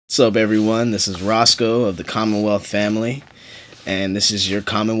What's up, everyone? This is Roscoe of the Commonwealth family, and this is your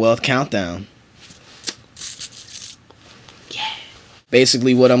Commonwealth Countdown. Yeah.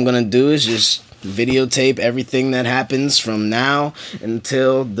 Basically, what I'm gonna do is just videotape everything that happens from now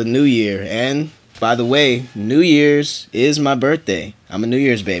until the new year. And by the way, New Year's is my birthday. I'm a New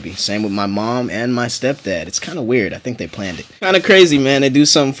Year's baby. Same with my mom and my stepdad. It's kind of weird. I think they planned it. Kind of crazy, man. They do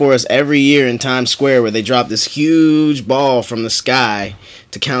something for us every year in Times Square where they drop this huge ball from the sky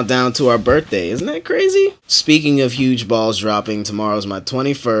to count down to our birthday. Isn't that crazy? Speaking of huge balls dropping, tomorrow's my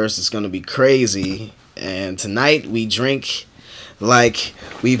 21st. It's going to be crazy. And tonight we drink like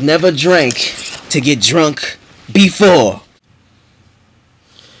we've never drank to get drunk before.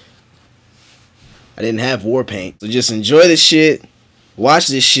 I didn't have war paint. So just enjoy this shit, watch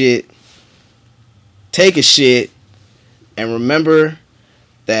this shit, take a shit, and remember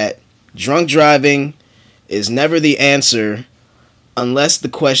that drunk driving is never the answer unless the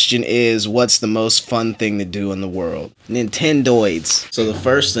question is, what's the most fun thing to do in the world? Nintendoids. So the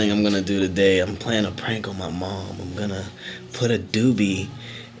first thing I'm gonna do today, I'm playing a prank on my mom. I'm gonna put a doobie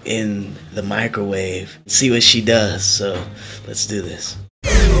in the microwave, see what she does. So let's do this.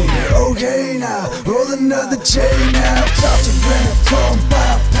 Okay now, roll another chain now. About to rent a car,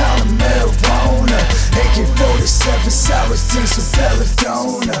 buy a pound of marijuana. AK-47 sour diesel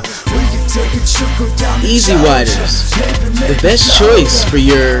belladonna. We can take a trip, go down the Easy Widers, the best choice for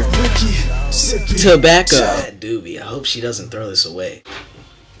your tobacco. That doobie, I hope she doesn't throw this away.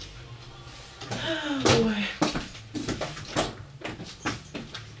 Oh boy.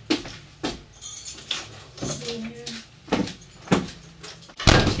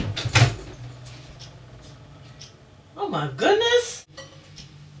 Oh my goodness!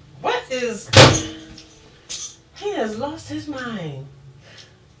 What is... He has lost his mind.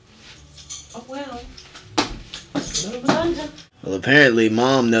 Oh well. Little blunder. Well, apparently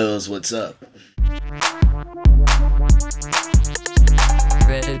Mom knows what's up.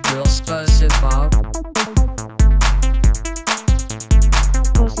 Reddit will specify.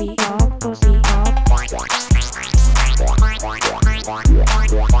 Pussy up, pussy up.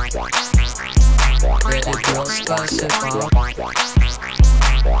 Reddit will specify.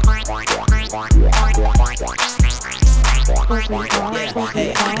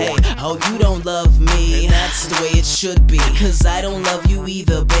 Hey, oh, you don't love me, that's the way it should be. Cause I don't love you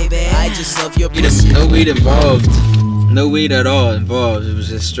either, baby. I just love your pussy. No weed involved. No weed at all involved. It was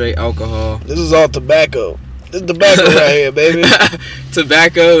just straight alcohol. This is all tobacco. This is tobacco right here, baby.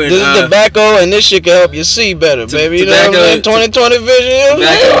 Tobacco and this is tobacco, and this shit can help you see better, baby. You know what I'm saying? 20/20 vision.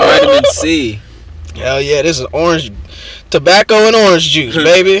 Tobacco and vitamin C. Hell yeah, this is orange tobacco and orange juice,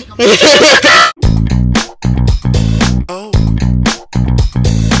 baby.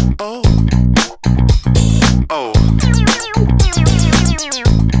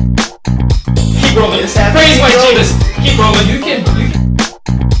 Keep rolling. Praise white Jesus. Keep rolling. You can.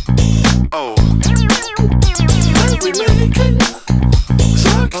 Oh.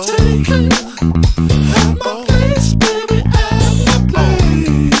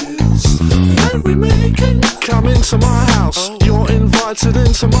 Come into my house. You're invited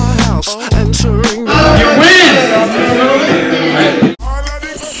into my house. Entering. You win.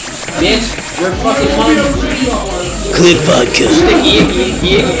 Bitch, you're fucking hungry. Click vodka.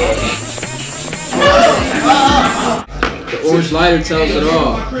 The orange lighter tells it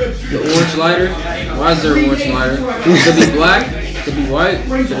all. The orange lighter? Why is there an orange lighter? It could be black, it could be white, it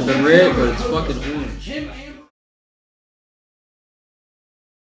could have been red, but it's fucking orange.